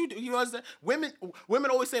 why would you do? You understand? Women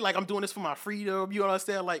always say like, I'm doing this for my freedom. You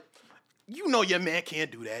understand? Like, you know your man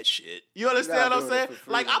can't do that shit. You understand what I'm saying?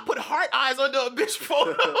 Like, I put heart eyes under a bitch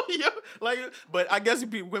photo. But I guess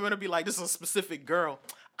women will be like, this is a specific girl.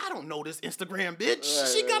 I don't know this Instagram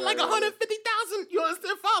bitch. She got like 150,000 2,000, you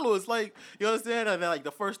understand, followers. Like, you understand? And then, like,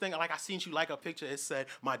 the first thing, like, I seen you like a picture, it said,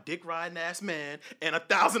 my dick riding ass man, and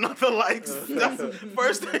 1,000 other likes. That's the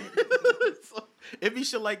first thing. So, it be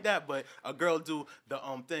shit like that, but a girl do the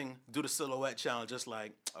do the silhouette challenge, just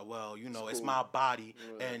like, well, you know, it's my body,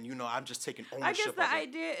 and, you know, I'm just taking ownership I guess of the it.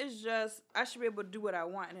 idea is just, I should be able to do what I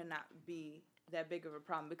want and it not be that big of a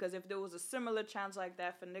problem. Because if there was a similar challenge like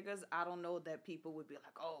that for niggas, I don't know that people would be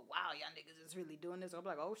like, oh, wow, y'all niggas is really doing this. I'll be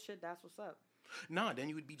like, oh, shit, that's what's up. Nah, then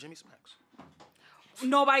you would be Jimmy Smacks.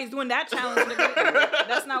 Nobody's doing that challenge, nigga.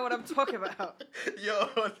 That's not what I'm talking about. Yo,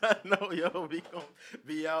 we gonna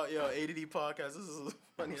be out, yo, A.D.D podcast. This is a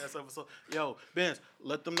funny ass episode. Yo, Benz,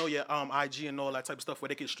 let them know your IG and all that type of stuff where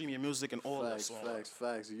they can stream your music and all that.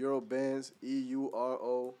 Facts. Eurobands,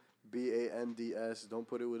 EUROBANDS. Don't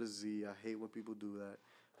put it with a Z. I hate when people do that.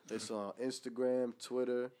 It's on Instagram,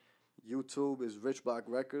 Twitter, YouTube is Rich Block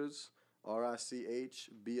Records,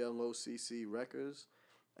 RICHBLOCC Records.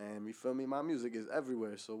 And you feel me? My music is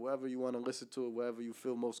everywhere. So wherever you want to listen to it, wherever you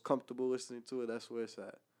feel most comfortable listening to it, that's where it's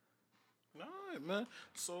at. All right, man.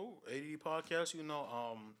 So, A.D.D podcast, you know,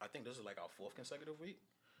 I think this is like our 4th consecutive week.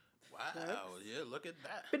 Wow. Yeah, look at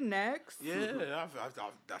that. But next. Yeah,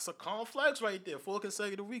 that's a complex right there. 4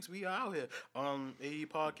 consecutive weeks. We are out here. A.D.D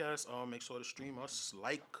podcast, make sure to stream us,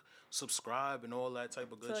 like, subscribe, and all that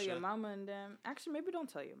type of good shit. Tell your mama and them. Actually, maybe don't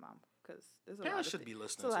tell your mama. Because there's a Parents should be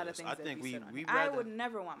listening to to this. this. I think we I would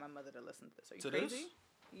never want my mother to listen to this. Are you crazy? This?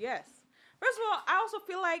 Yes. First of all, I also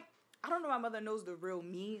feel like I don't know my mother knows the real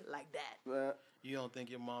me like that. You don't think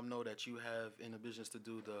your mom know that you have inhibitions to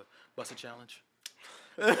do the Buster Challenge?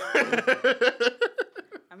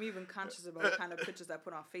 I'm even conscious about what kind of pictures I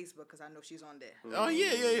put on Facebook because I know she's on there. Oh,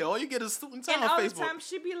 yeah. All you get is student time and on all Facebook. the time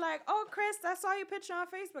she'd be like, oh, Chris, I saw your picture on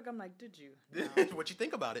Facebook. I'm like, did you? No. What you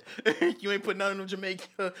think about it? You ain't put none of them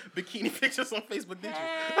Jamaican bikini pictures on Facebook, did you?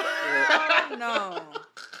 Hell no.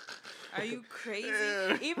 Are you crazy?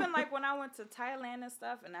 Even like when I went to Thailand and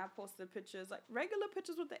stuff and I posted pictures, like regular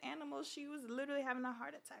pictures with the animals, she was literally having a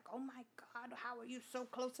heart attack. Oh my God, how are you so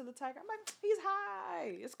close to the tiger? I'm like, he's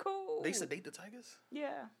high. It's cool. They sedate the tigers?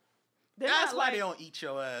 Yeah. That's why they don't eat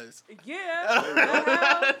your ass. Yeah.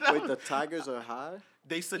 Wait, the tigers are high?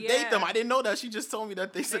 They sedate them. I didn't know that. She just told me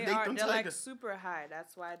that they sedate them They're tigers. like super high.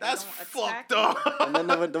 That's why they That's don't fucked attack up. And then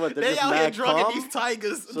they're they just out here mad drugging calm? these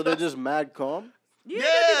tigers. So they're just mad calm?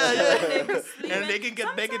 Yeah. And they can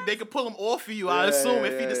pull them off of you. I assume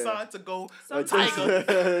if he decides to go tiger,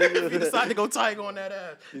 if he decide to go tiger on that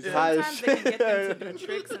ass. Sometimes they can get them to do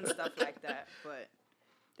tricks and stuff like that, but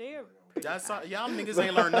they're y'all niggas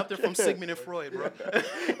ain't learned nothing from Sigmund and Freud, bro. I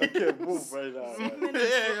can't move right now.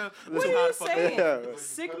 What are you saying?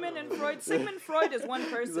 Sigmund and Freud. Sigmund Freud is one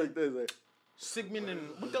person. He's like this, like. Sigmund and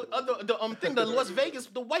what the Las Vegas,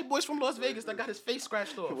 the white boys from Las Vegas that got his face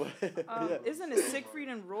scratched off. Isn't it Siegfried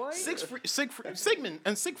and Roy? Sigmund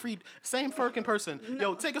and Siegfried, same fucking person. No.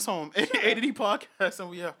 Yo, take us home. A.D.D podcast,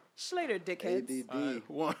 and we are Schlater, dickheads. A.D.D.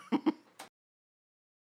 One.